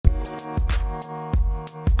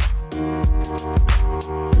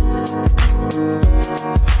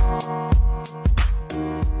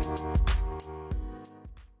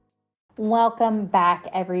Welcome back,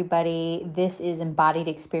 everybody. This is Embodied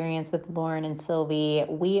Experience with Lauren and Sylvie.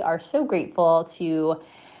 We are so grateful to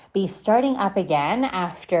be starting up again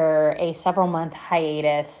after a several-month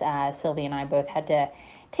hiatus. Sylvie and I both had to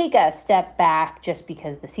take a step back just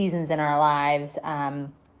because the seasons in our lives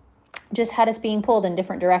just had us being pulled in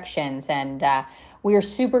different directions. And we are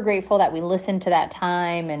super grateful that we listened to that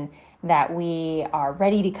time and that we are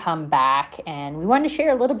ready to come back. And we wanted to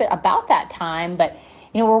share a little bit about that time, but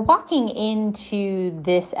we're walking into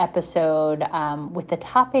this episode with the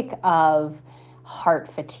topic of heart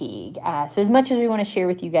fatigue. So as much as we want to share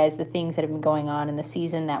with you guys the things that have been going on in the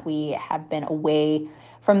season that we have been away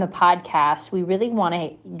from the podcast, we really want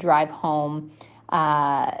to drive home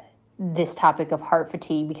this topic of heart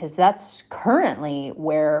fatigue because that's currently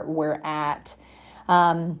where we're at.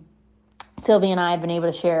 Sylvie and I have been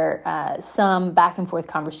able to share some back and forth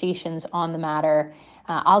conversations on the matter.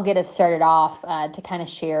 I'll get us started off to kind of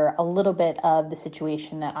share a little bit of the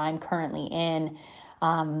situation that I'm currently in.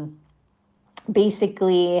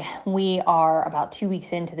 Basically, we are about 2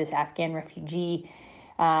 weeks into this Afghan refugee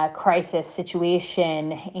crisis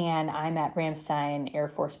situation, and I'm at Ramstein Air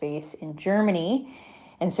Force Base in Germany.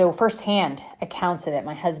 And so firsthand accounts of it.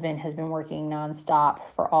 My husband has been working nonstop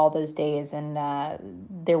for all those days, and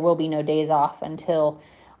there will be no days off until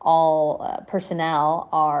all personnel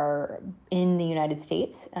are in the United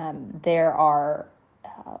States. There are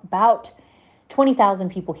about 20,000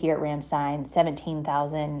 people here at Ramstein,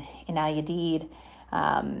 17,000 in Al Udeid.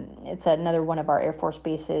 It's another one of our Air Force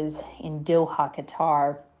bases in Doha,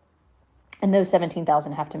 Qatar. And those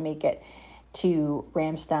 17,000 have to make it to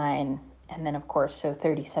Ramstein. And then, of course, so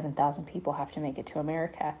 37,000 people have to make it to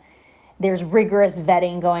America. There's rigorous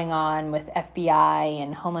vetting going on with FBI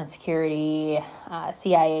and Homeland Security.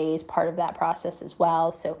 CIA is part of that process as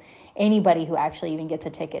well. So anybody who actually even gets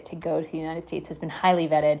a ticket to go to the United States has been highly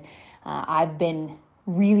vetted. I've been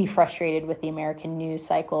really frustrated with the American news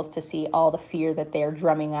cycles to see all the fear that they're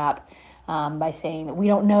drumming up by saying that we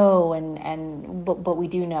don't know, but we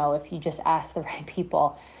do know if you just ask the right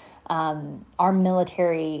people. Our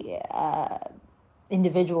military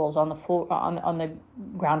individuals on the floor, on the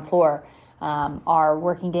ground floor, are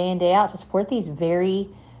working day in, day out to support these very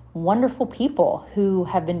wonderful people who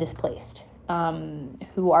have been displaced,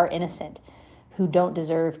 who are innocent, who don't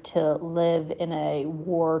deserve to live in a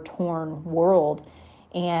war-torn world,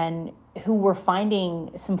 and who were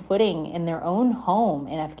finding some footing in their own home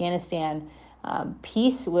in Afghanistan.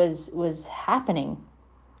 Peace was happening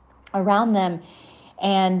around them,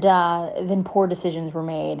 and then poor decisions were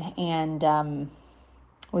made, and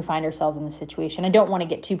we find ourselves in this situation. I don't want to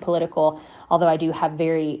get too political, although I do have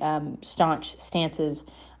very staunch stances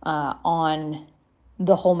on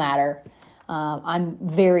the whole matter. I'm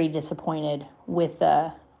very disappointed with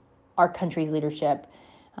our country's leadership.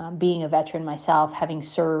 Being a veteran myself, having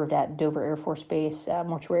served at Dover Air Force Base,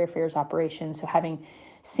 mortuary affairs operations, so having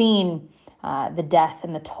seen the death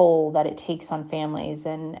and the toll that it takes on families,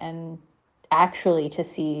 and actually to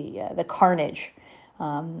see the carnage,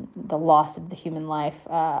 the loss of the human life,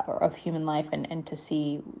 and to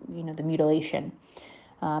see, the mutilation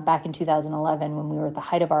back in 2011 when we were at the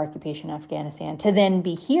height of our occupation in Afghanistan, to then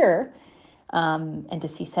be here and to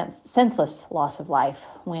see senseless loss of life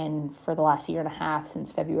when for the last year and a half,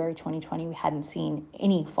 since February 2020, we hadn't seen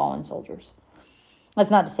any fallen soldiers. That's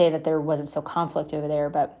not to say that there wasn't still conflict over there,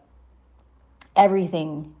 but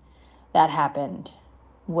everything that happened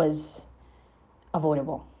was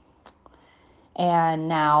avoidable. And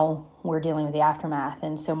now we're dealing with the aftermath.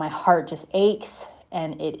 And so my heart just aches,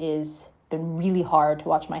 and it has been really hard to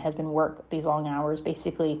watch my husband work these long hours,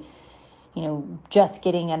 basically, just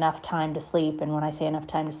getting enough time to sleep. And when I say enough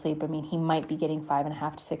time to sleep, I mean, he might be getting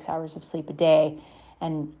 5.5 to 6 hours of sleep a day.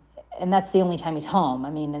 And that's the only time he's home. I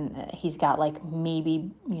mean, and he's got like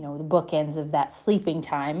maybe, the bookends of that sleeping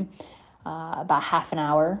time, about half an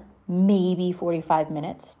hour, maybe 45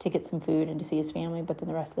 minutes to get some food and to see his family. But then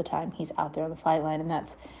the rest of the time he's out there on the flight line. And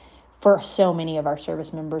that's for so many of our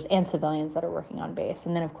service members and civilians that are working on base.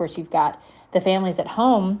 And then, of course, you've got the families at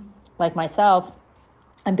home, like myself.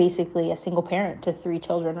 I'm basically a single parent to 3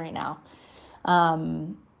 children right now.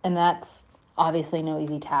 And that's obviously no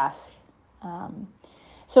easy task.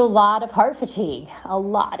 So a lot of heart fatigue. A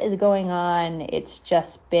lot is going on. It's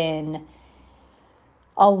just been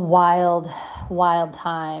a wild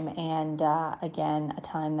time. And again, a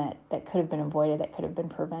time that could have been avoided, that could have been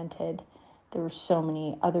prevented. There were so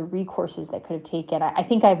many other recourses that could have taken. I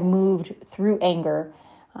think I've moved through anger.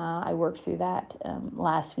 I worked through that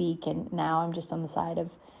last week, and now I'm just on the side of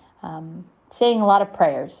saying a lot of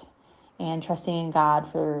prayers and trusting in God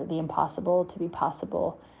for the impossible to be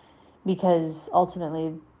possible, because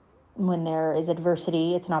ultimately when there is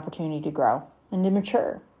adversity, it's an opportunity to grow and to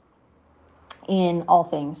mature in all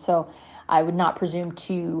things. So I would not presume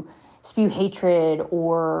to spew hatred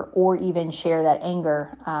or even share that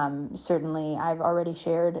anger. Certainly, I've already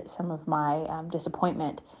shared some of my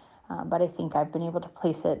disappointment, but I think I've been able to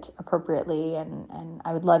place it appropriately, and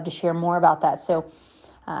I would love to share more about that. So,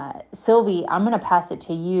 Sylvie, I'm going to pass it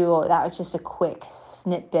to you. That was just a quick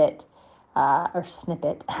snippet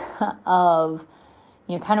of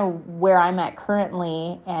kind of where I'm at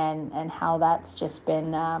currently, and how that's just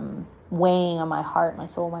been weighing on my heart, my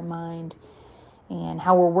soul, my mind, and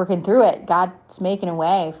how we're working through it. God's making a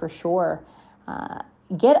way for sure.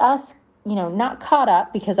 Get us, not caught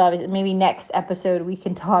up, because obviously maybe next episode we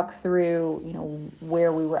can talk through,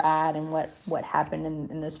 where we were at and what happened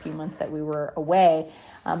in those few months that we were away.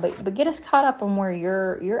 But get us caught up on where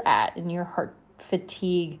you're at in your heart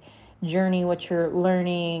fatigue journey, what you're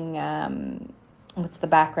learning, what's the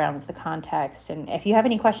background, what's the context. And if you have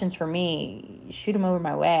any questions for me, shoot them over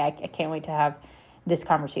my way. I can't wait to have this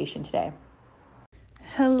conversation today.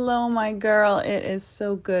 Hello, my girl. It is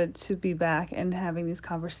so good to be back and having these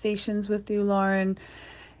conversations with you, Lauren.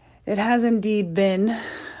 It has indeed been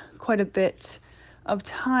quite a bit of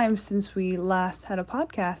time since we last had a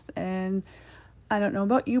podcast, and I don't know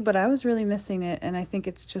about you, but I was really missing it, and I think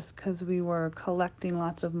it's just because we were collecting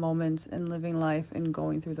lots of moments and living life and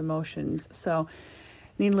going through the motions. So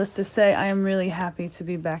needless to say, I am really happy to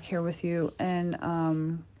be back here with you, and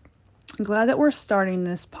I'm glad that we're starting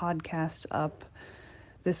this podcast up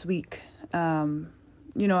this week.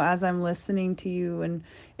 As I'm listening to you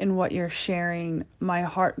and what you're sharing, my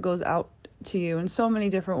heart goes out to you in so many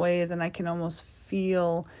different ways, and I can almost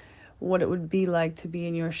feel what it would be like to be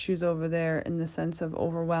in your shoes over there, in the sense of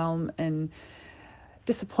overwhelm and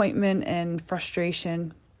disappointment and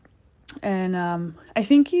frustration. And I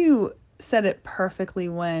think you said it perfectly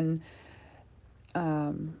when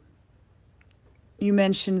you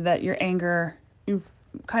mentioned that your anger, you've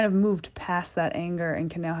kind of moved past that anger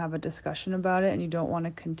and can now have a discussion about it, and you don't want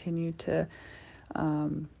to continue to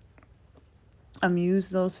amuse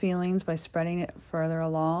those feelings by spreading it further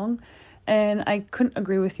along. And I couldn't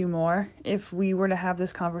agree with you more. If we were to have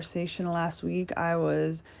this conversation last week, I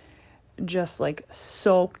was just like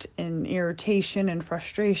soaked in irritation and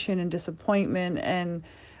frustration and disappointment. And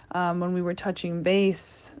when we were touching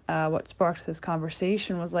base, what sparked this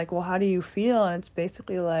conversation was like, well, how do you feel? And it's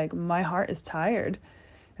basically like, my heart is tired.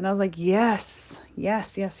 And I was like, yes.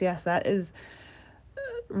 That is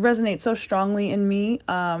resonates so strongly in me.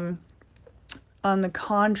 On the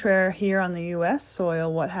contrary, here on the U.S.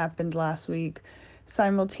 soil, what happened last week,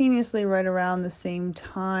 simultaneously right around the same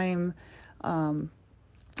time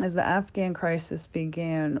as the Afghan crisis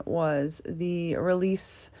began, was the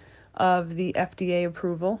release of the FDA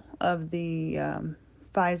approval of the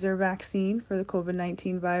Pfizer vaccine for the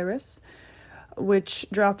COVID-19 virus, which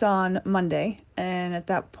dropped on Monday. And at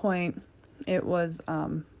that point, it was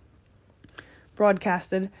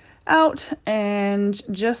broadcasted out, and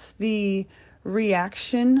just the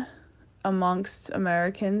reaction amongst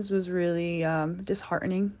Americans was really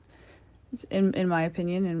disheartening, in my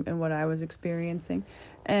opinion, and what I was experiencing.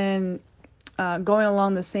 And going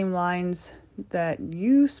along the same lines that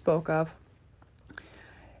you spoke of,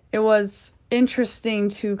 it was interesting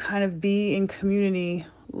to kind of be in community,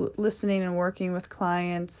 listening and working with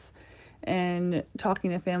clients and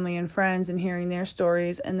talking to family and friends and hearing their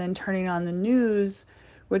stories, and then turning on the news,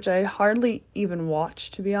 which I hardly even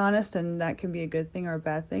watch, to be honest, and that can be a good thing or a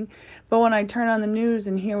bad thing. But when I turn on the news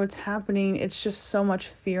and hear what's happening, it's just so much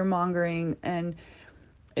fear-mongering, and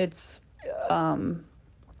it's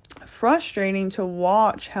frustrating to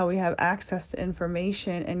watch how we have access to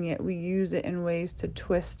information, and yet we use it in ways to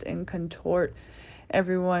twist and contort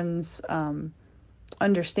everyone's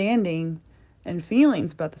understanding and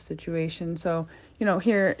feelings about the situation. So,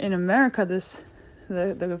 here in America,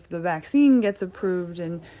 the vaccine gets approved,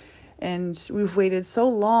 and we've waited so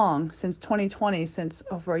long, since 2020, since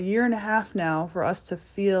over a year and a half now, for us to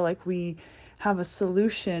feel like we have a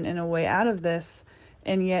solution and a way out of this.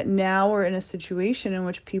 And yet now we're in a situation in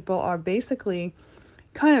which people are basically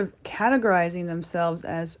kind of categorizing themselves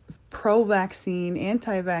as pro-vaccine,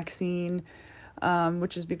 anti-vaccine,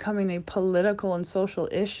 which is becoming a political and social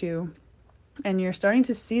issue. And you're starting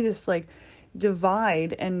to see this like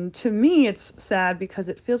divide, and to me it's sad, because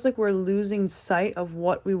it feels like we're losing sight of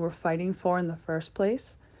what we were fighting for in the first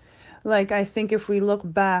place. Like, I think if we look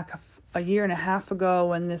back a year and a half ago,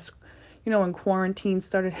 when this, when quarantine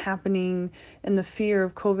started happening and the fear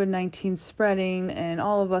of COVID-19 spreading and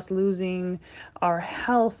all of us losing our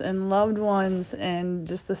health and loved ones and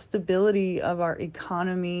just the stability of our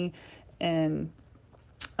economy and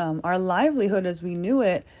our livelihood as we knew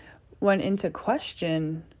it went into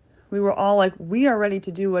question. We were all like, we are ready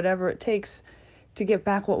to do whatever it takes to get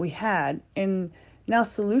back what we had. And now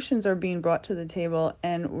solutions are being brought to the table,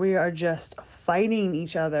 and we are just fighting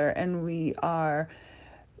each other, and we are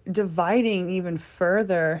dividing even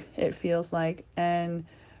further, it feels like. And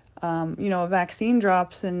a vaccine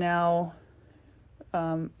drops, and now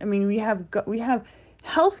we have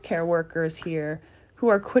healthcare workers here who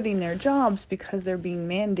are quitting their jobs because they're being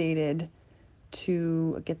mandated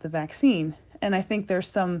to get the vaccine. And I think there's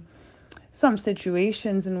some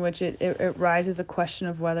situations in which it raises a question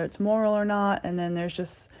of whether it's moral or not. And then there's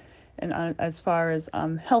just, as far as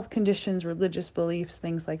health conditions, religious beliefs,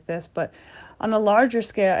 things like this. But on a larger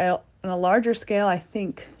scale, I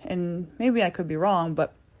think, and maybe I could be wrong,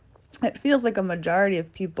 but it feels like a majority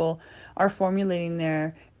of people are formulating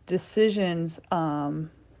their decisions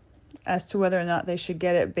as to whether or not they should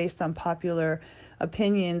get it based on popular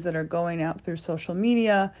opinions that are going out through social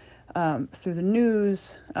media, through the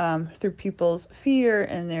news, through people's fear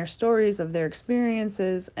and their stories of their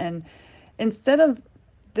experiences. And instead of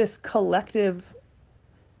this collective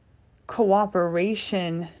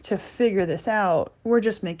cooperation to figure this out, we're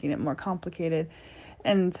just making it more complicated.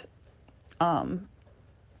 And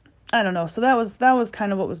I don't know. So that was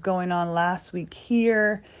kind of what was going on last week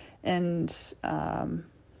here, and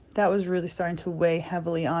that was really starting to weigh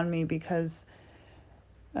heavily on me because,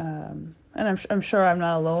 and I'm sure I'm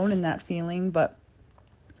not alone in that feeling, but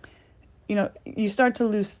you start to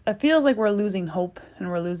lose. It feels like we're losing hope and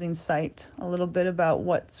we're losing sight a little bit about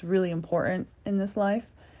what's really important in this life,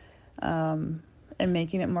 and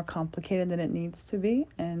making it more complicated than it needs to be,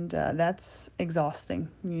 and that's exhausting.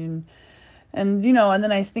 And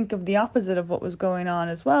then I think of the opposite of what was going on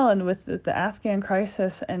as well, and with the Afghan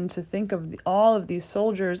crisis, and to think of all of these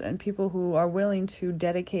soldiers and people who are willing to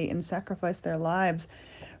dedicate and sacrifice their lives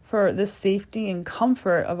for the safety and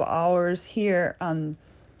comfort of ours here on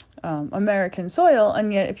American soil.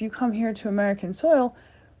 And yet, if you come here to American soil,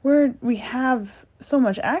 we have so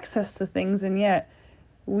much access to things, and yet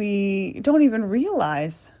we don't even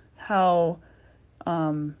realize how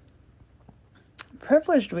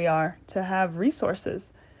privileged we are to have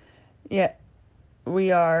resources. Yet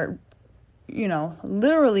we are,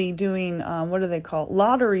 literally doing, what do they call,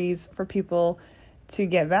 lotteries for people to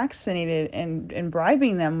get vaccinated, and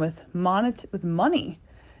bribing them with money.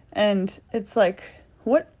 And it's like,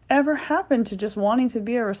 whatever happened to just wanting to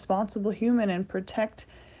be a responsible human and protect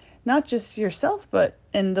not just yourself,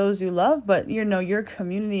 and those you love, but your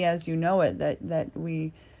community as you know it, that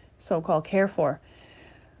we so-called care for.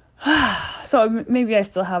 So maybe I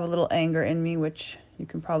still have a little anger in me, which you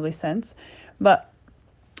can probably sense, but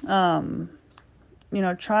trying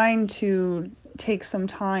to take some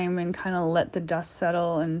time and kind of let the dust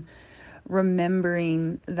settle, and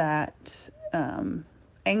remembering that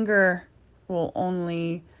anger will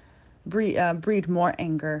only breed more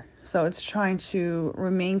anger. So it's trying to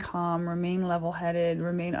remain calm, remain level-headed,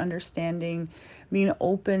 remain understanding, being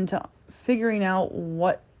open to figuring out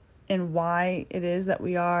what and why it is that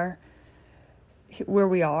we are where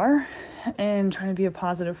we are, and trying to be a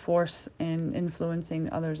positive force in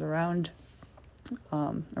influencing others around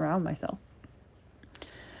myself.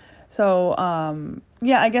 So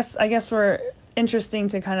I guess we're interesting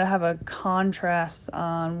to kind of have a contrast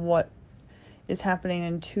on what is happening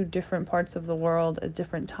in two different parts of the world at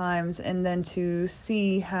different times, and then to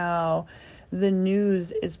see how the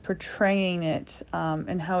news is portraying it,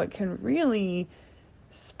 and how it can really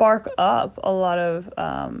spark up a lot of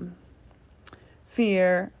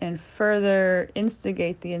fear and further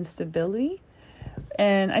instigate the instability.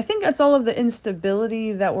 And I think that's all of the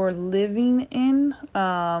instability that we're living in,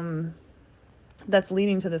 that's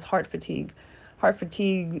leading to this heart fatigue. Heart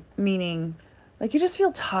fatigue meaning like you just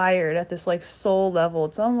feel tired at this like soul level.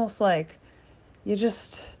 It's almost like you're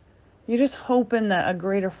just hoping that a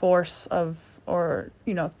greater force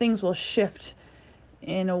things will shift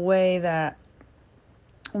in a way that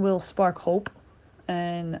will spark hope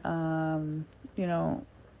and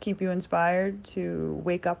keep you inspired to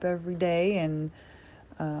wake up every day and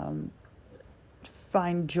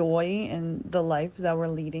find joy in the lives that we're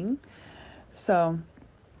leading. So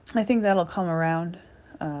I think that'll come around,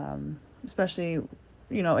 especially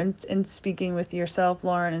in speaking with yourself,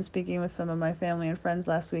 Lauren, and speaking with some of my family and friends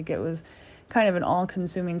last week. It was kind of an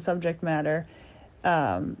all-consuming subject matter.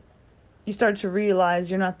 You start to realize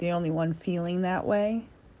you're not the only one feeling that way.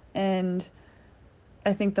 And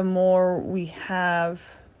I think the more we have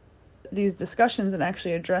these discussions and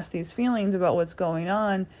actually address these feelings about what's going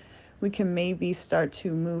on, we can maybe start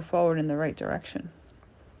to move forward in the right direction.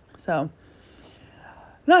 So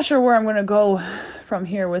not sure where I'm going to go from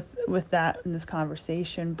here with that in this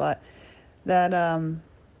conversation, but that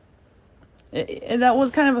that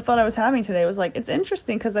was kind of a thought I was having today. It was like, it's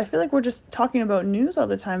interesting because I feel like we're just talking about news all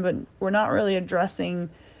the time, but we're not really addressing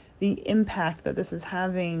the impact that this is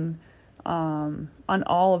having on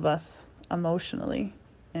all of us emotionally,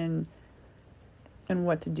 and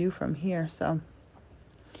what to do from here. So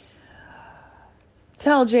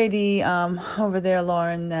tell JD over there,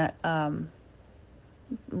 Lauren, that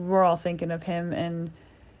we're all thinking of him, and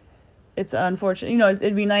it's unfortunate.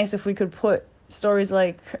 It'd be nice if we could put stories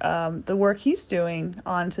like the work he's doing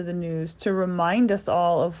onto the news to remind us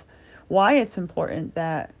all of why it's important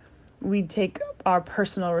that we take our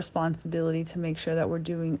personal responsibility to make sure that we're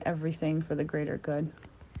doing everything for the greater good.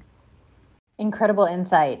 Incredible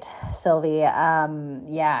insight, Sylvie.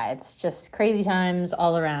 Yeah, it's just crazy times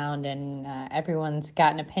all around, and everyone's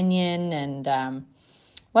got an opinion. And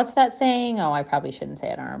what's that saying? Oh, I probably shouldn't say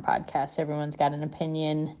it on our podcast. Everyone's got an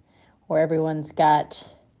opinion, or everyone's got,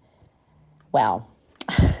 well,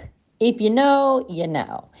 if you know, you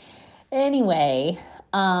know. Anyway,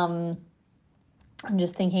 I'm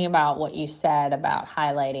just thinking about what you said about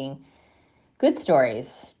highlighting good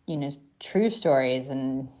stories, true stories,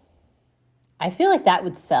 and I feel like that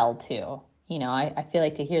would sell too. I feel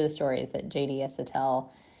like to hear the stories that JD has to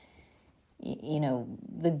tell,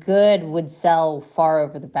 the good would sell far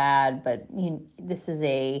over the bad, but this is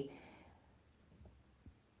a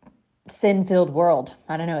sin-filled world.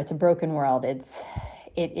 I don't know, it's a broken world. It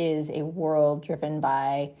is a world driven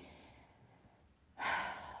by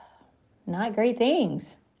not great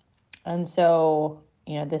things. And so,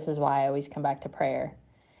 this is why I always come back to prayer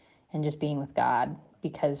and just being with God,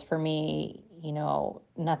 because for me,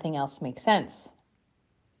 nothing else makes sense.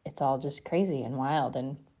 It's all just crazy and wild.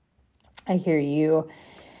 And I hear you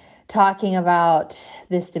talking about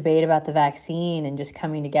this debate about the vaccine and just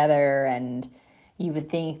coming together, and you would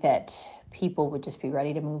think that people would just be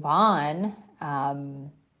ready to move on.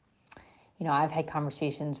 I've had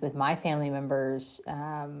conversations with my family members,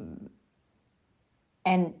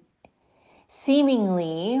 and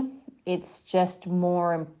seemingly it's just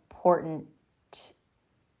more important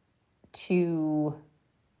to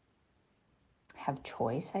have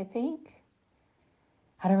choice, I think.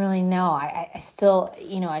 I don't really know. I still,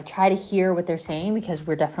 I try to hear what they're saying, because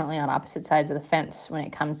we're definitely on opposite sides of the fence when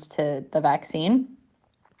it comes to the vaccine.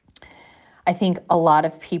 I think a lot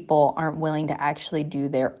of people aren't willing to actually do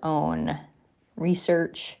their own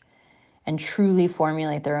research and truly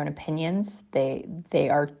formulate their own opinions. They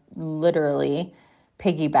are literally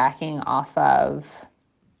piggybacking off of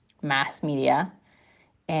mass media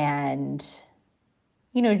and,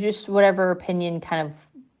 just whatever opinion kind of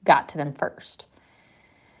got to them first.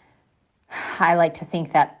 I like to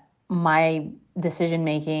think that my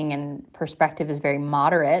decision-making and perspective is very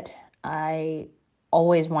moderate. I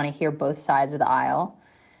always want to hear both sides of the aisle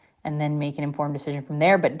and then make an informed decision from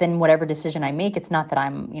there. But then whatever decision I make, it's not that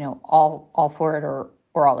I'm, all for it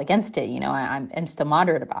or all against it. I'm still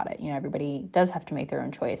moderate about it. Everybody does have to make their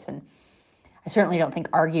own choice. And I certainly don't think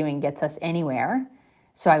arguing gets us anywhere.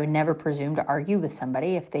 So I would never presume to argue with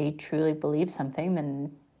somebody. If they truly believe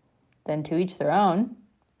something, then to each their own.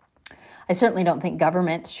 I certainly don't think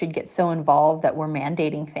governments should get so involved that we're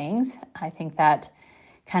mandating things. I think that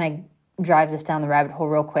kind of drives us down the rabbit hole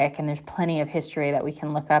real quick, and there's plenty of history that we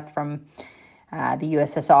can look up from the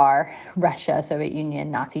USSR, Russia, Soviet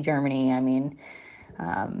Union, Nazi Germany. I mean,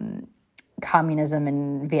 communism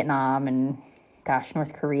in Vietnam and,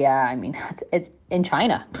 North Korea. I mean, it's in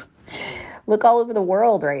China. Look all over the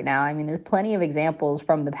world right now. I mean, there's plenty of examples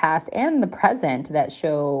from the past and the present that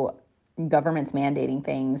show governments mandating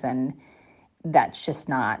things, and that's just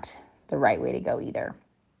not the right way to go either.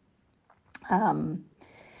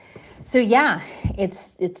 So yeah,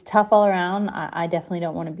 it's tough all around. I definitely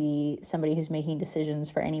don't want to be somebody who's making decisions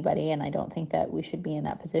for anybody, and I don't think that we should be in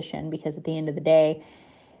that position, because at the end of the day,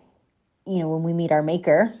 when we meet our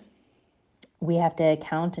maker, we have to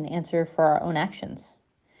account and answer for our own actions.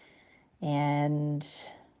 And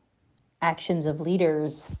actions of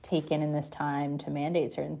leaders taken in this time to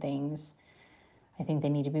mandate certain things, I think they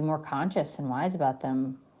need to be more conscious and wise about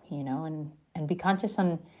them, and be conscious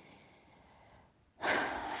on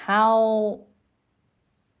how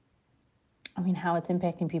it's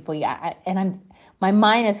impacting people. Yeah, my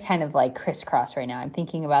mind is kind of like crisscross right now. I'm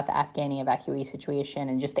thinking about the Afghani evacuee situation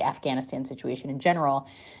and just the Afghanistan situation in general,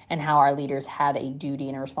 and how our leaders had a duty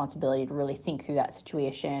and a responsibility to really think through that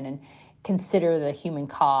situation and consider the human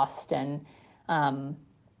cost. And I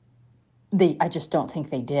just don't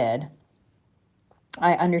think they did.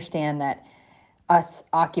 I understand that us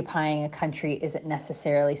occupying a country isn't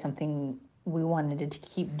necessarily something we wanted to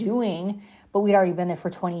keep doing, but we'd already been there for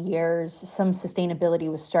 20 years. Some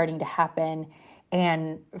sustainability was starting to happen.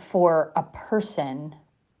 And for a person,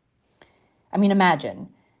 I mean, imagine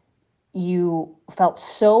you felt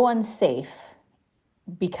so unsafe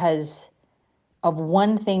because of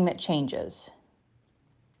one thing that changes,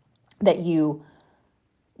 that you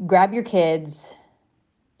grab your kids,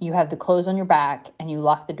 you have the clothes on your back, and you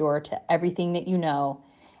lock the door to everything that you know,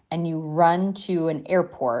 and you run to an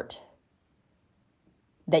airport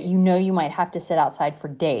that you know you might have to sit outside for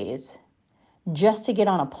days just to get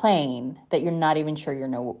on a plane that you're not even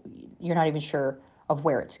sure of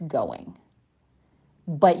where it's going.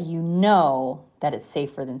 But you know that it's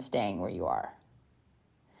safer than staying where you are.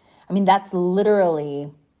 I mean, that's literally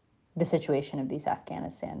the situation of these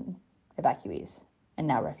Afghanistan evacuees and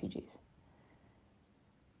now refugees.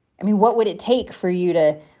 I mean, what would it take for you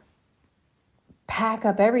to pack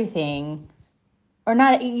up everything? Or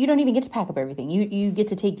not, you don't even get to pack up everything. You get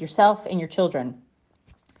to take yourself and your children.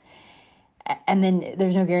 And then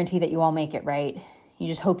there's no guarantee that you all make it, right? You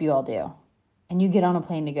just hope you all do. And you get on a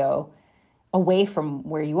plane to go away from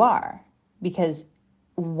where you are because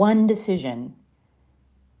one decision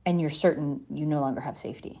and you're certain you no longer have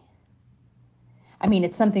safety. I mean,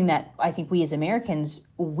 it's something that I think we as Americans,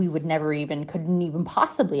 we would couldn't even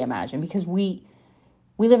possibly imagine because we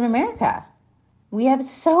live in America. We have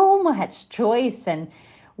so much choice and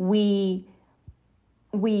we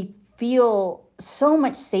feel so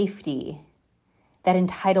much safety that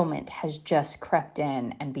entitlement has just crept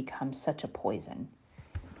in and become such a poison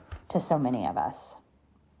to so many of us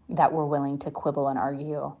that we're willing to quibble and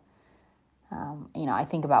argue. I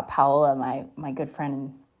think about Paola, my good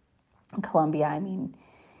friend in Colombia. I mean,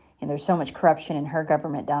 there's so much corruption in her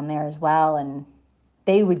government down there as well, and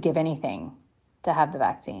they would give anything to have the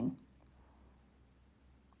vaccine.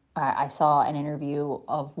 I saw an interview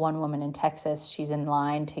of one woman in Texas. She's in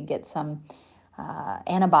line to get some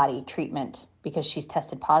antibody treatment because she's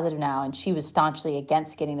tested positive now, and she was staunchly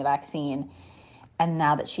against getting the vaccine. And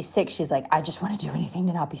now that she's sick, she's like, I just want to do anything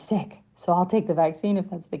to not be sick. So I'll take the vaccine if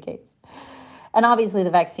that's the case. And obviously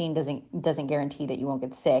the vaccine doesn't guarantee that you won't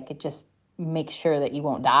get sick. It just makes sure that you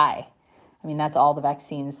won't die. I mean, that's all the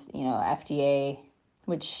vaccines, FDA,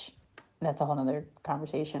 which that's a whole nother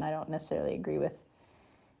conversation. I don't necessarily agree with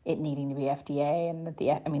it needing to be FDA, and that the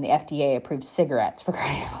FDA approves cigarettes, for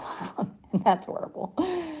crying out loud. And that's horrible.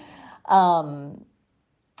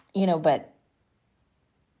 But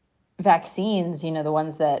vaccines, the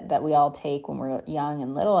ones that we all take when we're young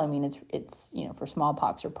and little, I mean, it's for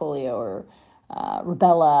smallpox or polio or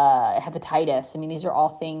rubella, hepatitis. I mean, these are all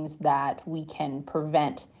things that we can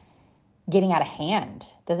prevent getting out of hand.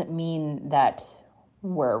 Doesn't mean that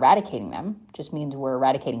we're eradicating them, just means we're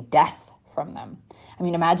eradicating death from them. I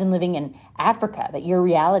mean, imagine living in Africa, that your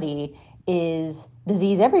reality is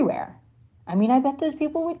disease everywhere. I mean, I bet those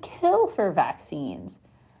people would kill for vaccines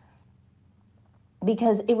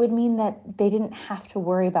because it would mean that they didn't have to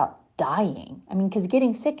worry about dying. I mean, because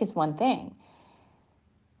getting sick is one thing,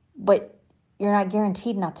 but you're not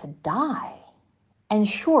guaranteed not to die. And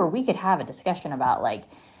sure, we could have a discussion about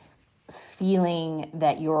feeling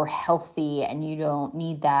that you're healthy and you don't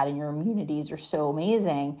need that and your immunities are so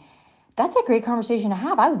amazing. That's a great conversation to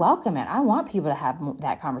have. I welcome it. I want people to have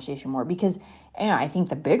that conversation more because, I think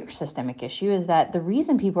the bigger systemic issue is that the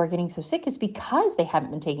reason people are getting so sick is because they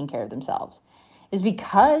haven't been taking care of themselves. Is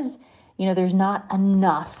because, there's not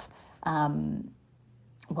enough,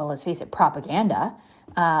 let's face it, propaganda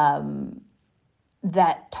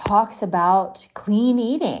that talks about clean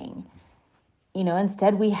eating.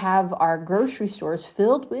 Instead we have our grocery stores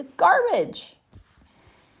filled with garbage.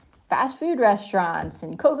 Fast food restaurants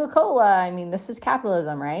and Coca-Cola. I mean, this is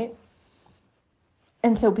capitalism, right?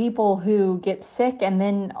 And so people who get sick and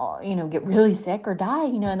then, get really sick or die,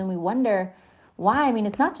 and then we wonder why. I mean,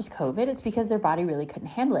 it's not just COVID. It's because their body really couldn't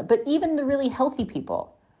handle it. But even the really healthy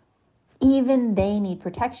people, even they need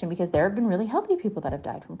protection because there have been really healthy people that have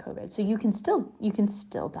died from COVID. So you can still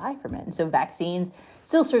die from it. And so vaccines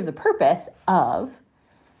still serve the purpose of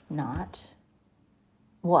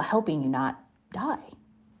helping you not die.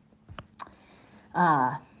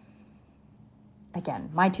 Again,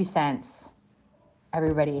 my 2 cents.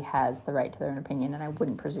 Everybody has the right to their own opinion, and I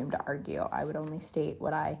wouldn't presume to argue. I would only state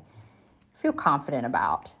what I feel confident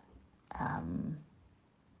about.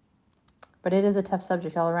 But it is a tough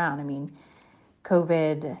subject all around. I mean,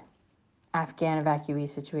 COVID, Afghan evacuee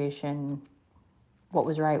situation, what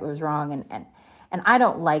was right, what was wrong, and I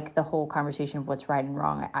don't like the whole conversation of what's right and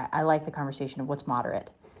wrong. I like the conversation of what's moderate.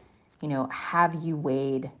 Have you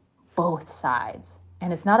weighed both sides?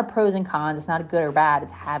 And it's not a pros and cons. It's not a good or bad.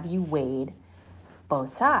 It's have you weighed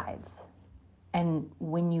both sides? And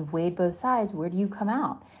when you've weighed both sides, where do you come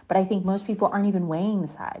out? But I think most people aren't even weighing the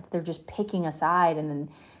sides. They're just picking a side and then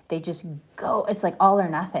they just go. It's like all or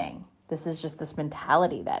nothing. This is just this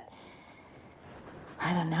mentality that,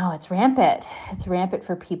 I don't know, it's rampant. It's rampant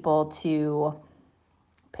for people to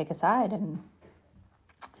pick a side and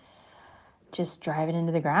just drive it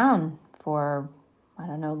into the ground for, I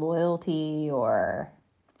don't know, loyalty or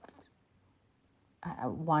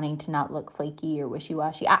wanting to not look flaky or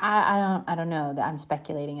wishy-washy. I don't know. That I'm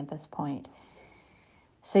speculating at this point.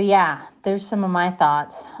 So yeah, there's some of my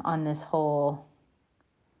thoughts on this whole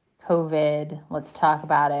COVID, let's talk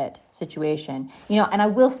about it situation. And I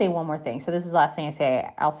will say one more thing. So this is the last thing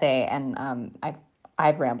I'll say, and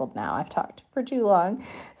I've rambled now. I've talked for too long.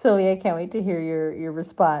 Sylvia, I can't wait to hear your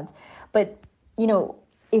response. But,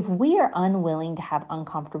 if we are unwilling to have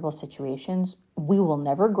uncomfortable situations, we will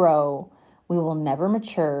never grow, we will never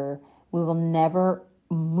mature, we will never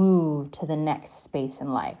move to the next space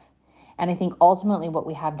in life. And I think ultimately what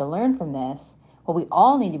we have to learn from this, what we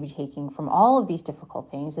all need to be taking from all of these difficult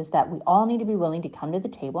things, is that we all need to be willing to come to the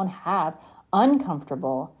table and have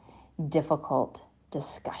uncomfortable, difficult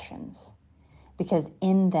discussions. Because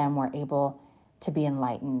in them, we're able to be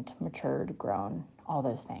enlightened, matured, grown, all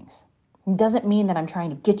those things. It doesn't mean that I'm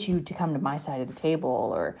trying to get you to come to my side of the table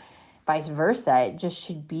or vice versa. It just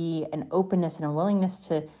should be an openness and a willingness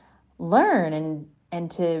to learn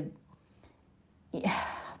and to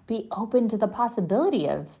be open to the possibility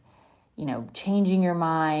of, changing your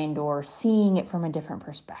mind or seeing it from a different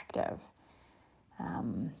perspective.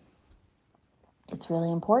 It's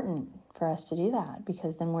really important for us to do that,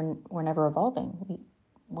 because then we're never evolving.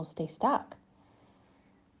 We'll stay stuck.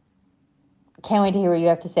 Can't wait to hear what you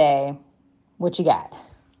have to say. What you got?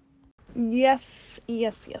 Yes.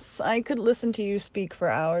 I could listen to you speak for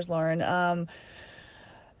hours, Lauren.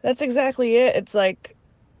 That's exactly it. It's like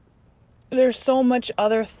there's so much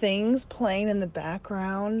other things playing in the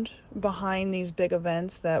background behind these big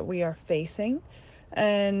events that we are facing.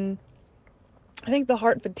 And I think the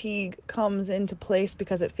heart fatigue comes into place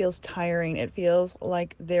because it feels tiring. It feels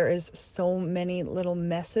like there is so many little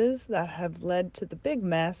messes that have led to the big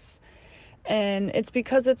mess. And it's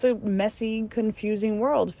because it's a messy, confusing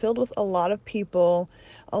world filled with a lot of people,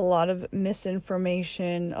 a lot of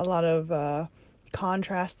misinformation, a lot of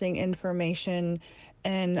contrasting information,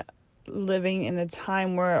 and living in a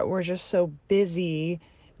time where we're just so busy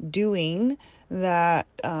doing that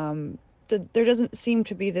there doesn't seem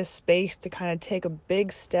to be this space to kind of take a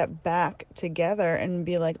big step back together and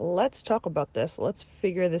be like, let's talk about this, let's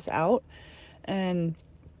figure this out. And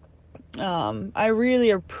I really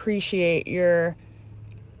appreciate your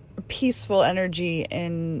peaceful energy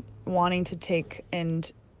in wanting to take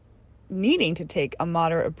and needing to take a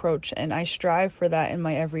moderate approach, and I strive for that in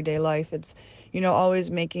my everyday life. It's, always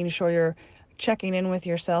making sure you're checking in with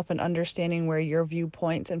yourself and understanding where your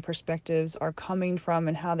viewpoints and perspectives are coming from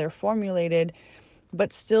and how they're formulated,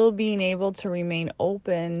 but still being able to remain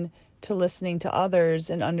open to listening to others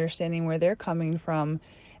and understanding where they're coming from.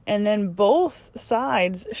 And then both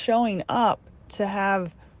sides showing up to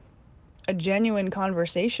have a genuine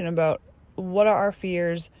conversation about what are our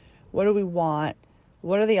fears, what do we want,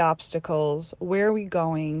 what are the obstacles, where are we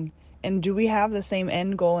going, and do we have the same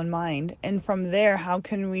end goal in mind? And from there, how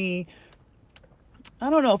can we, I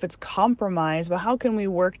don't know if it's compromise, but how can we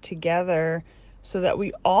work together so that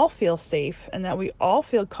we all feel safe and that we all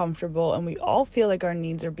feel comfortable and we all feel like our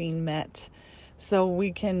needs are being met, so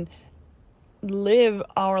we can live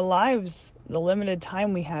our lives, the limited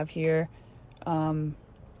time we have here,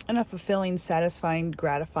 in a fulfilling, satisfying,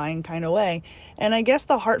 gratifying kind of way. And I guess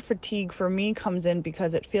the heart fatigue for me comes in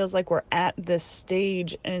because it feels like we're at this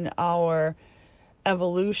stage in our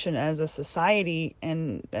evolution as a society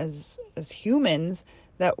and as humans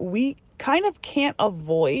that we kind of can't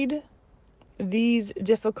avoid these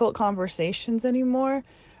difficult conversations anymore.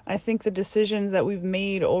 I think the decisions that we've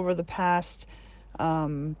made over the past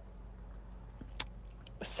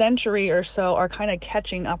century or so are kind of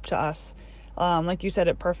catching up to us. Like you said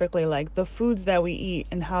it perfectly, like the foods that we eat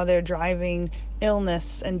and how they're driving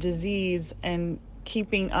illness and disease and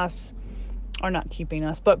keeping us, or not keeping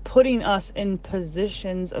us, but putting us in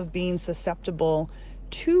positions of being susceptible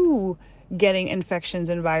to getting infections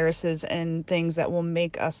and viruses and things that will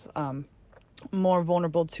make us more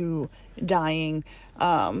vulnerable to dying.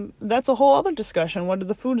 That's a whole other discussion. What are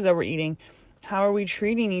the foods that we're eating? How are we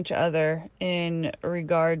treating each other in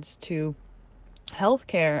regards to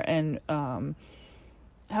healthcare, and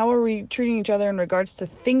how are we treating each other in regards to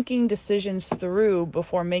thinking decisions through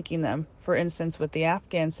before making them? For instance, with the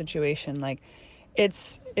Afghan situation, like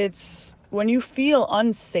it's when you feel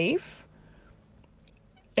unsafe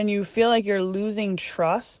and you feel like you're losing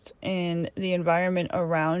trust in the environment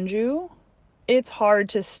around you, it's hard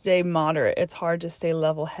to stay moderate. It's hard to stay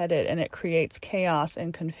level headed, and it creates chaos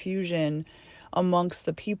and confusion amongst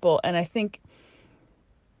the people. And I think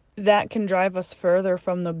that can drive us further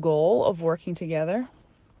from the goal of working together.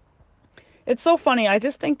 It's so funny. I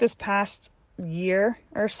just think this past year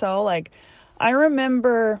or so, like, I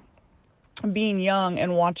remember being young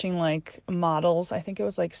and watching like models. I think it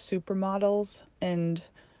was like supermodels and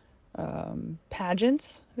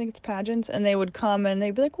pageants. I think it's pageants. And they would come and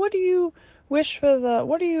they'd be like, what do you wish for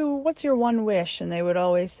what's your one wish? And they would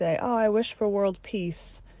always say, oh, I wish for world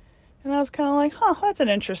peace. And I was kind of like, huh, that's an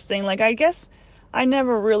interesting, like, I guess I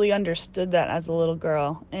never really understood that as a little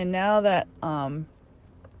girl. And now that I'm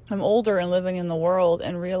older and living in the world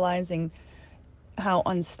and realizing how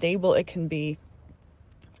unstable it can be,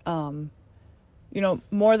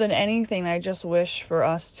 more than anything, I just wish for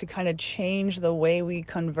us to kind of change the way we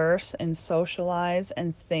converse and socialize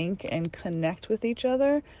and think and connect with each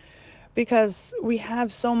other, because we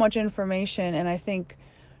have so much information, and I think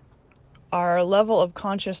our level of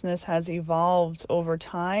consciousness has evolved over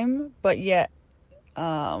time, but yet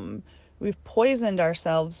we've poisoned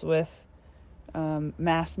ourselves with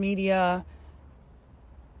mass media,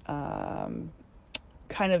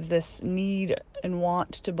 kind of this need and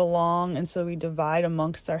want to belong, and so we divide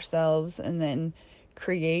amongst ourselves and then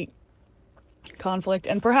create conflict.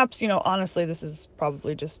 And perhaps, honestly, this has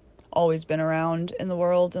probably just always been around in the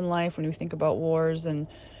world and life when we think about wars and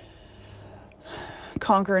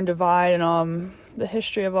conquer and divide and the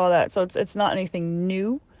history of all that. So it's not anything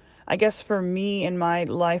new. I guess for me in my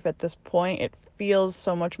life at this point, it feels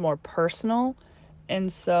so much more personal.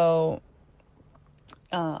 And so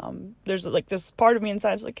there's like this part of me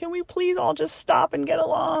inside is like, can we please all just stop and get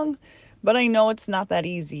along? But I know it's not that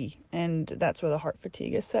easy, and that's where the heart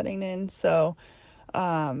fatigue is setting in. So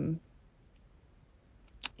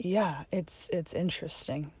yeah, it's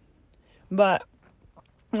interesting. But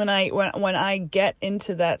when I get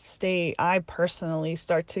into that state, I personally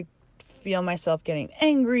start to feel myself getting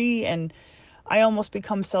angry, and I almost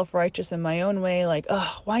become self-righteous in my own way, like,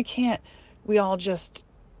 oh, why can't we all just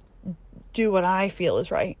do what I feel is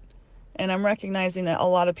right? And I'm recognizing that a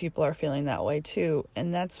lot of people are feeling that way too.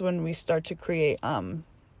 And that's when we start to create, not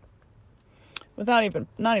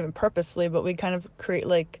even purposely, but we kind of create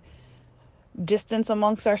like distance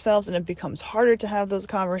amongst ourselves, and it becomes harder to have those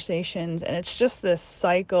conversations. And it's just this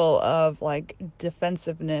cycle of like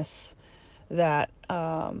defensiveness that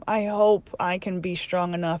I hope I can be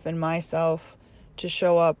strong enough in myself to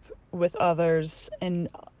show up with others and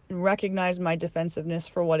recognize my defensiveness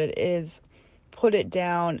for what it is, put it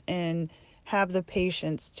down, and have the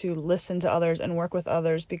patience to listen to others and work with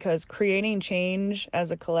others, because creating change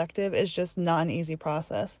as a collective is just not an easy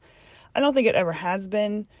process. I don't think it ever has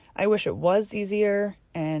been. I wish it was easier,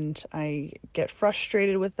 and I get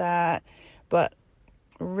frustrated with that. But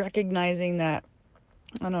recognizing that,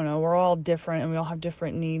 I don't know, we're all different and we all have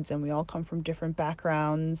different needs and we all come from different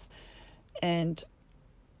backgrounds, and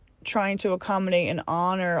trying to accommodate and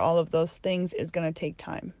honor all of those things is going to take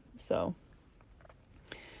time. So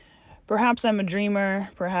perhaps I'm a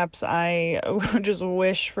dreamer. Perhaps I just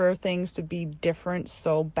wish for things to be different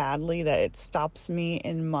so badly that it stops me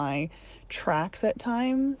in my tracks at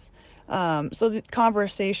times. So the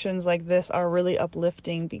conversations like this are really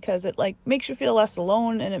uplifting, because it like makes you feel less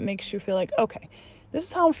alone, and it makes you feel like, okay, this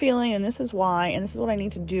is how I'm feeling, and this is why, and this is what I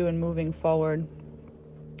need to do in moving forward.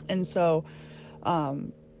 And so,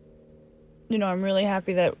 I'm really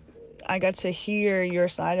happy that I got to hear your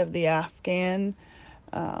side of the Afghan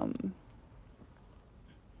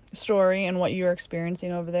story and what you're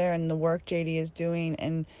experiencing over there, and the work JD is doing,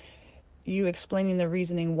 and you explaining the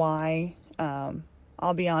reasoning why.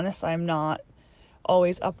 I'll be honest, I'm not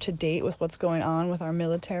always up to date with what's going on with our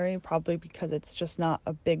military, probably because it's just not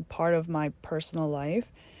a big part of my personal life.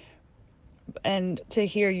 And to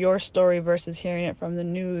hear your story versus hearing it from the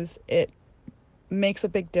news, it makes a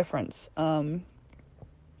big difference. I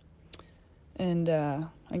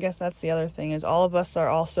guess that's the other thing, is all of us are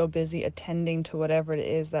also busy attending to whatever it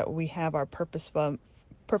is that we have our purpose for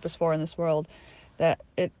in this world, that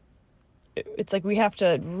it's like we have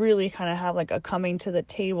to really kind of have like a coming to the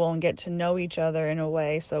table and get to know each other in a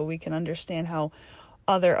way, so we can understand how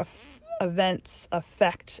other events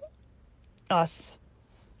affect us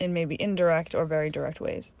in maybe indirect or very direct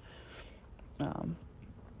ways. I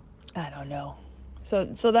don't know. So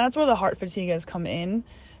that's where the heart fatigue has come in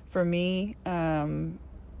for me. And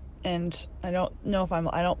I don't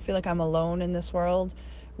feel like I'm alone in this world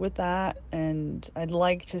with that. And I'd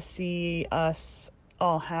like to see us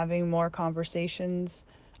all having more conversations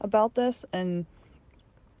about this. And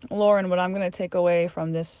Lauren, what I'm going to take away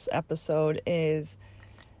from this episode is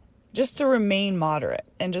just to remain moderate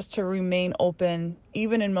and just to remain open,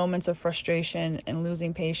 even in moments of frustration and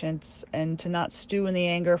losing patience, and to not stew in the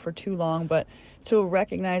anger for too long, but to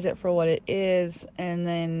recognize it for what it is and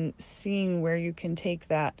then seeing where you can take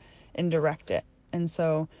that and direct it. And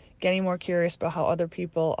so getting more curious about how other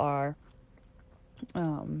people are,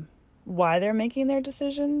 why they're making their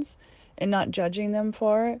decisions, and not judging them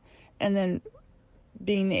for it. And then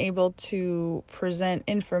being able to present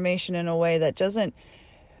information in a way that doesn't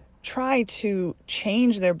try to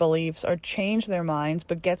change their beliefs or change their minds,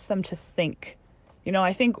 but gets them to think.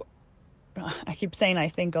 I think, I keep saying I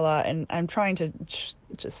think a lot, and I'm trying to just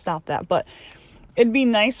stop that, but it'd be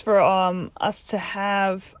nice for us to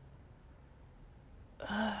have,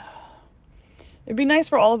 it'd be nice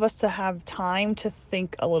for all of us to have time to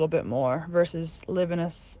think a little bit more versus live in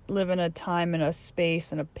a time and a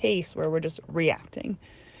space and a pace where we're just reacting,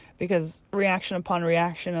 because reaction upon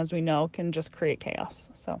reaction, as we know, can just create chaos.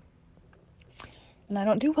 And I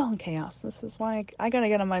don't do well in chaos. This is why I gotta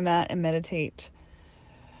get on my mat and meditate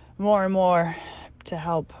more and more to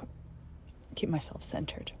help keep myself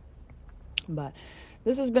centered. But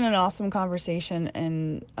this has been an awesome conversation,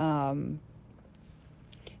 and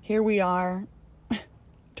here we are,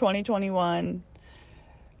 2021.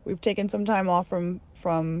 We've taken some time off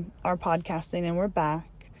from our podcasting, and we're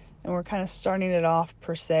back, and we're kind of starting it off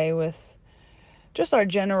per se with just our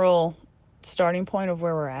general starting point of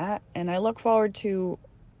where we're at. And I look forward to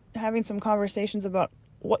having some conversations about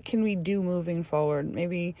what can we do moving forward.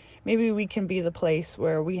 Maybe we can be the place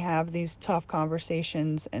where we have these tough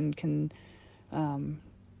conversations and can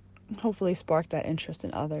hopefully spark that interest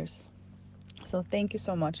in others. So thank you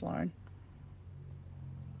so much, Lauren.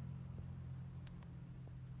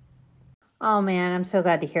 Oh man, I'm so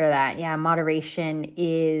glad to hear that. Yeah, moderation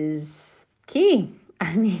is key.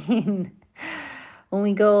 I mean, when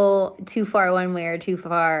we go too far one way or too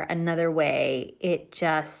far another way, it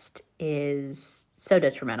just is so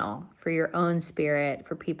detrimental for your own spirit,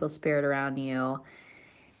 for people's spirit around you.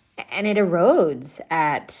 And it erodes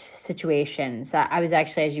at situations. I was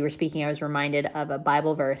actually, as you were speaking, I was reminded of a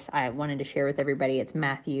Bible verse I wanted to share with everybody. It's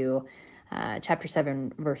Matthew chapter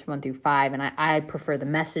 7, verse 1 through 5. And I prefer the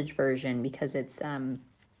Message version because it's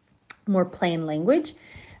more plain language.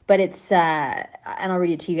 But it's, and I'll read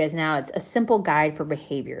it to you guys now. It's a simple guide for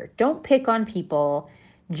behavior. Don't pick on people,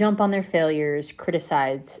 jump on their failures,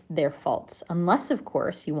 criticize their faults, unless, of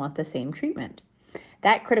course, you want the same treatment.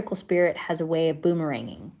 That critical spirit has a way of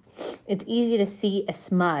boomeranging. It's easy to see a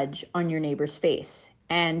smudge on your neighbor's face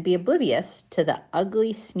and be oblivious to the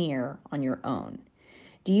ugly sneer on your own.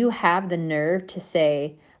 Do you have the nerve to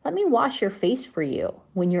say, "Let me wash your face for you,"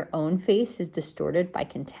 when your own face is distorted by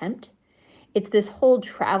contempt? It's this whole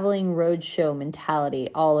traveling roadshow mentality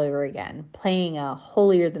all over again, playing a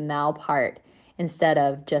holier than thou part instead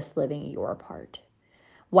of just living your part.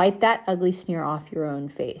 Wipe that ugly sneer off your own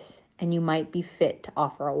face, and you might be fit to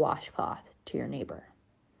offer a washcloth to your neighbor.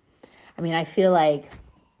 I mean, I feel like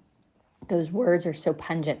those words are so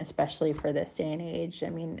pungent, especially for this day and age. I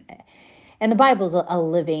mean, and the Bible's a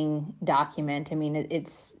living document. I mean,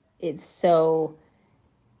 it's so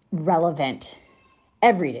relevant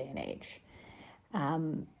every day and age.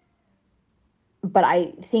 But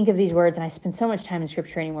I think of these words, and I spend so much time in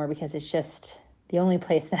Scripture anymore because it's just the only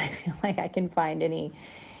place that I feel like I can find any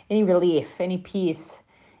relief, any peace,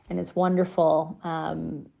 and it's wonderful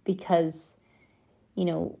because,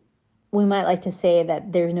 we might like to say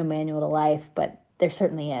that there's no manual to life, but there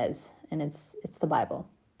certainly is, and it's the Bible.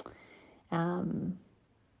 And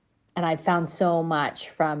I've found so much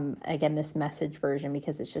from, again, this Message version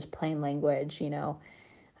because it's just plain language,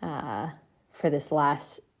 for this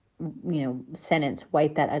last, sentence,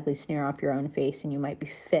 wipe that ugly sneer off your own face and you might be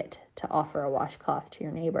fit to offer a washcloth to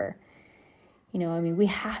your neighbor. We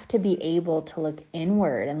have to be able to look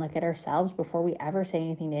inward and look at ourselves before we ever say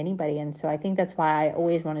anything to anybody. And so I think that's why I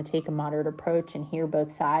always want to take a moderate approach and hear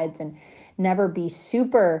both sides and never be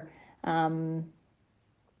super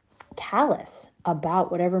callous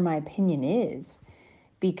about whatever my opinion is,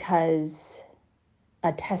 because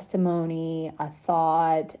a testimony, a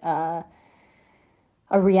thought,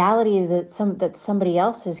 a reality that somebody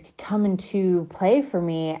else's could come into play for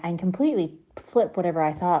me and completely flip whatever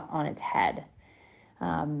I thought on its head.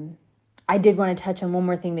 I did want to touch on one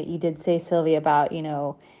more thing that you did say, Sylvia, about,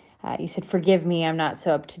 you said, forgive me, I'm not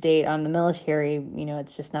so up to date on the military,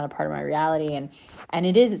 it's just not a part of my reality. And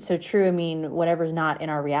it's so true. I mean, whatever's not in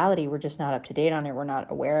our reality, we're just not up to date on it. We're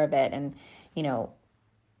not aware of it. And,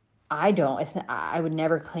 I would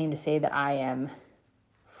never claim to say that I am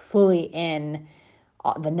fully in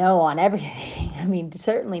the no on everything. I mean,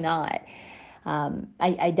 certainly not.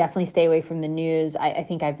 I definitely stay away from the news. I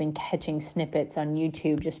think I've been catching snippets on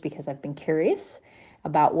YouTube just because I've been curious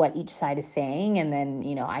about what each side is saying. And then,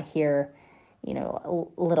 I hear,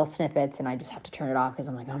 little snippets and I just have to turn it off because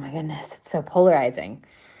I'm like, oh my goodness, it's so polarizing.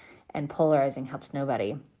 And polarizing helps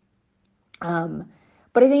nobody.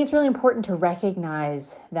 But I think it's really important to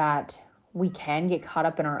recognize that we can get caught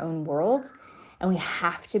up in our own worlds, and we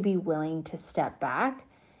have to be willing to step back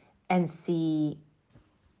and see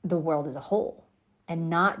the world as a whole and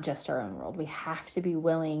not just our own world. We have to be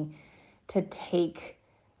willing to take,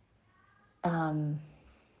 well,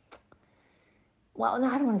 no,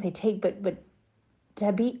 I don't want to say take, but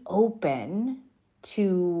to be open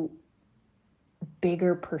to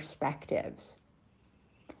bigger perspectives,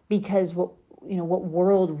 because what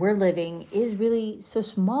world we're living is really so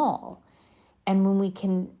small. And when we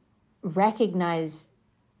can recognize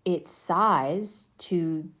its size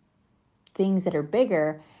to things that are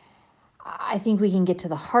bigger, I think we can get to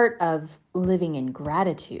the heart of living in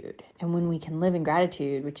gratitude. And when we can live in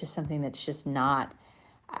gratitude, which is something that's just not,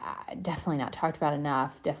 definitely not talked about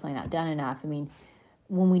enough, definitely not done enough. I mean,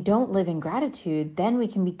 when we don't live in gratitude, then we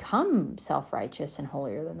can become self-righteous and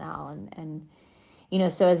holier than thou. And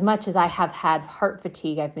so as much as I have had heart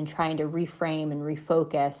fatigue, I've been trying to reframe and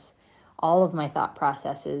refocus all of my thought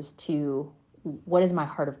processes to what is my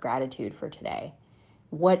heart of gratitude for today?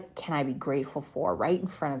 What can I be grateful for right in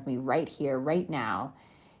front of me, right here, right now?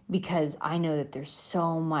 Because I know that there's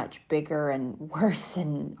so much bigger and worse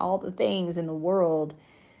and all the things in the world.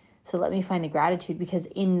 So let me find the gratitude, because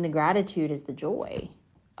in the gratitude is the joy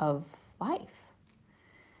of life.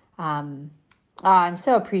 I'm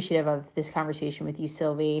so appreciative of this conversation with you,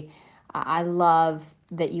 Sylvie. I love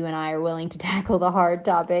that you and I are willing to tackle the hard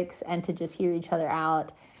topics and to just hear each other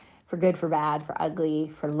out, for good, for bad, for ugly,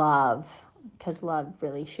 for love, because love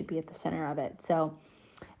really should be at the center of it. So,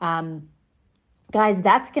 guys,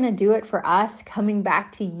 that's going to do it for us. Coming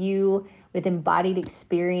back to you with Embodied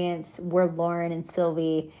Experience, we're Lauren and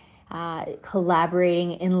Sylvie,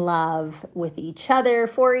 collaborating in love with each other,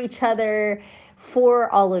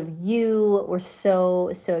 for all of you. We're so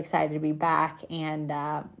excited to be back, and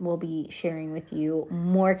we'll be sharing with you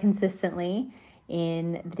more consistently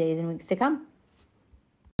in the days and weeks to come.